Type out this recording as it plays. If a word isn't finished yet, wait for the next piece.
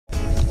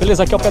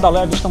Beleza, aqui é o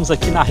Pedaleve, estamos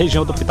aqui na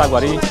região do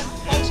Pitaguary.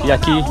 E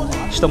aqui,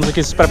 estamos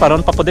aqui se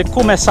preparando para poder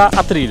começar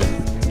a trilha.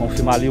 Vamos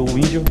filmar ali o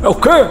índio. É o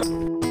quê?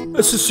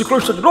 Esse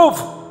ciclista de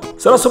novo?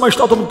 Será que seu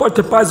majestade não pode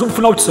ter paz um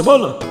final de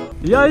semana?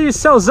 E aí,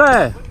 seu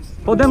Zé?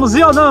 Podemos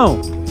ir ou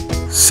não?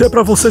 Se é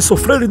pra vocês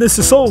sofrerem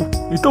nesse sol,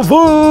 então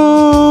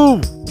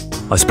vão!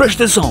 Mas preste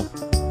atenção,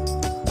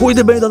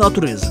 cuide bem da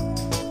natureza,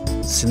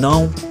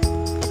 senão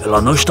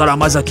ela não estará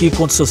mais aqui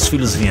quando seus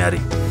filhos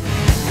vierem.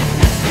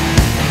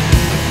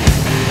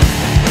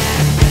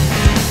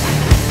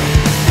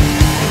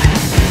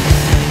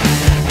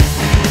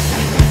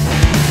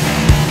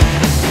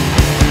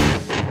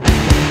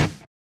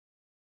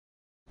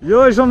 E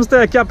hoje vamos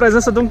ter aqui a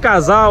presença de um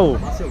casal.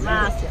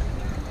 Márcia.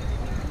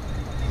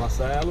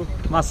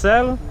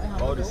 Marcelo.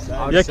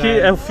 E aqui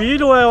é o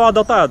filho ou é o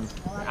adotado?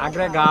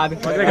 Agregado.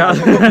 Agregado.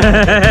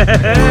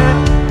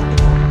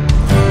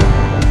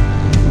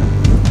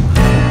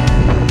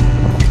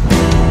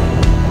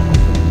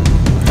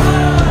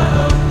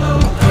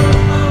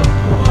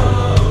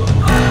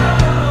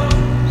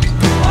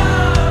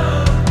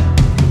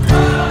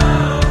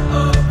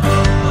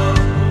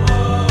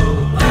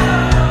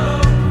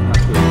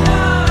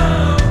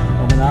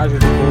 Homenagem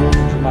do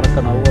povo de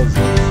Maracanã aos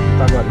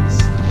Pitaguaris.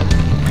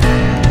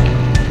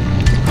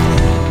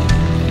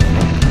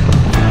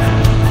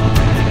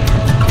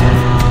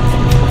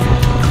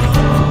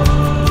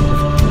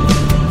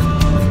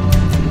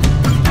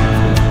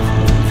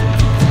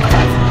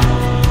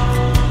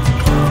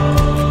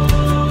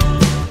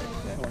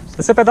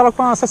 Você pedala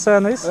com a CC,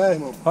 não é isso? É,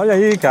 irmão. Olha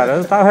aí, cara,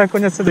 eu tava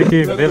reconhecendo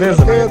aqui,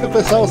 beleza? O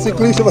pessoal,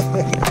 ciclista.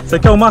 Esse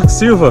aqui é o Marcos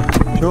Silva.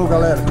 Show,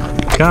 galera.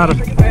 Cara,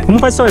 como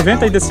vai ser o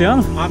evento aí desse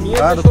ano?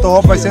 Cara,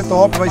 top, vai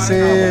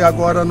ser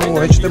agora no...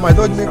 A gente tem mais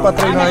 2 domingos pra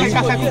treinar aí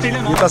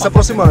e tá se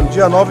aproximando.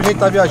 Dia 9 a gente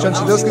tá viajando,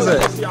 se Deus quiser.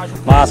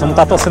 Massa, vamos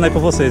estar torcendo aí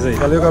por vocês aí.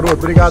 Valeu, garoto.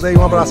 Obrigado aí,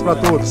 um abraço pra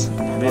todos.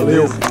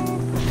 Valeu.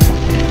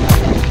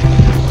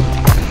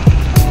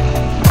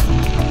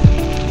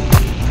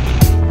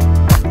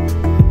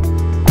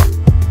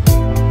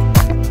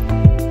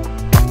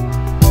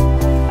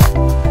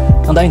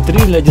 Andar em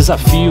trilha é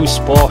desafio,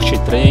 esporte,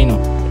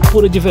 treino,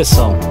 pura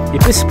diversão. E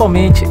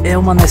principalmente é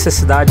uma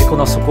necessidade que o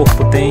nosso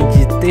corpo tem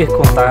de ter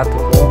contato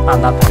com a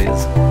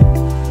natureza.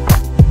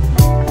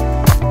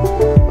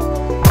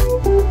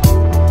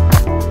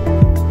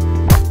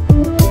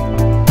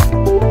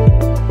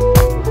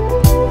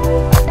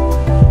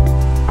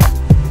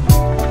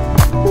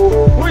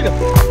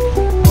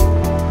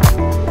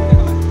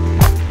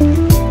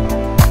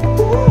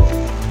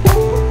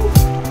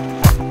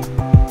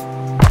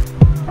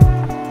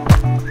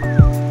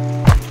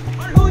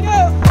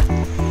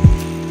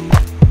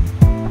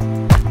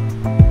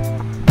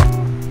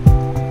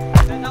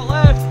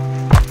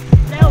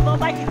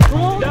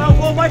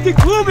 Que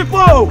clube,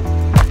 pô!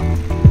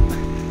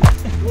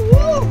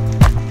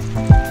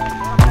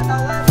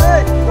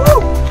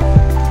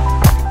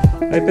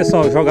 Aí,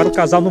 pessoal, jogaram o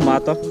casal no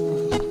mato, ó.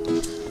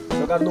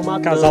 Jogaram no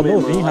mato. Casal não,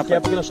 novinho, rapaz. Aqui rapaz. é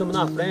porque nós estamos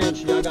na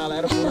frente e a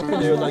galera foi no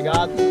pneu, tá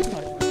ligado?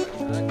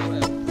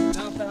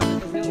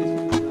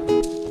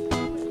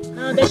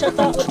 Não, deixa eu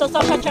tô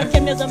só chateado que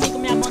meus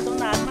amigos me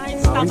abandonaram,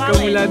 mas tá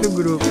valendo. Mulher do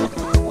grupo.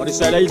 Olha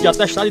isso aí, de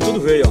atestado e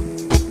tudo veio,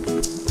 ó.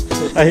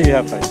 Aí,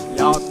 rapaz.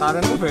 E a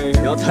otária não veio.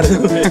 E a otária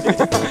não veio.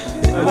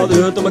 Evaldo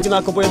Júnior, estamos aqui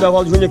na companhia do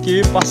Evaldo Júnior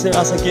aqui,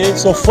 parceiraço aqui.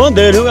 Sou fã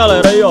dele, viu,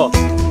 galera? Aí, ó.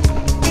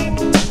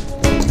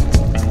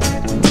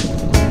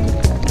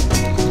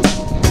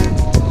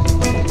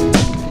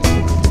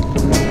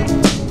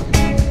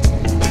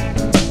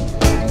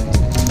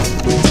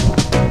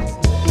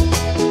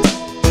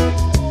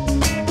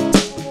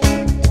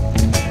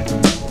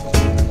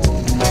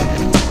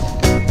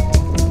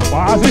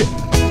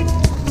 Quase!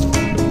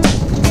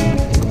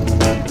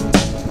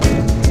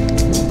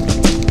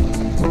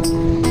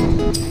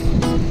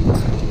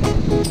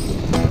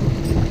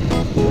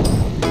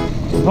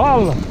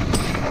 Rola!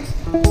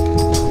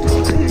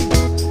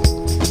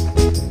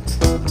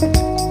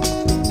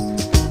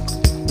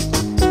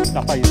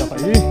 Dá pra ir, dá pra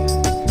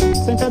ir.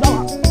 Sem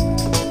pedalar.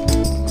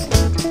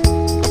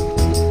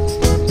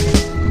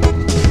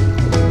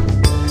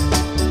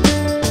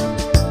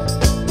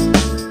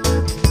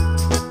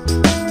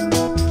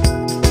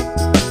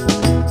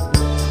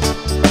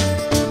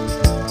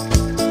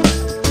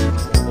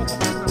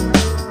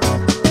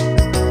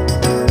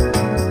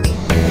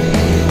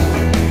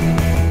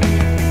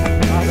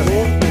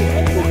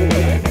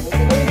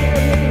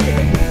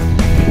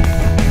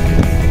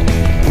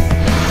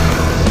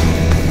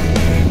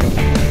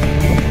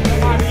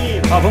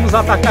 Ó, vamos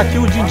atacar aqui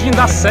o din-din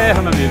da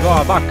serra, meu amigo.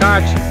 Ó,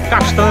 abacate,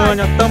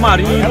 castanha,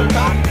 tamarindo.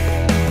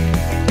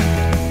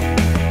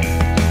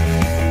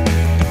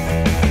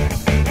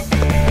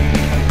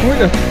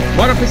 Cuida,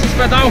 bora pra esses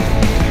pedal.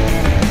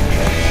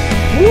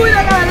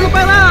 Cuida, galera, no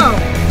pedal.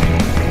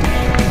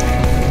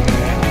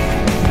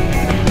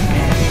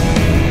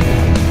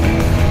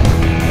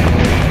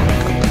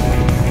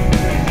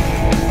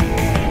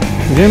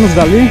 Viemos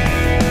dali,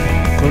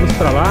 vamos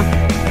pra lá,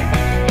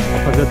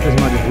 pra fazer as 3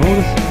 mais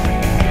longas.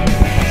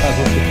 A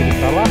casa que ele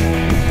tá lá.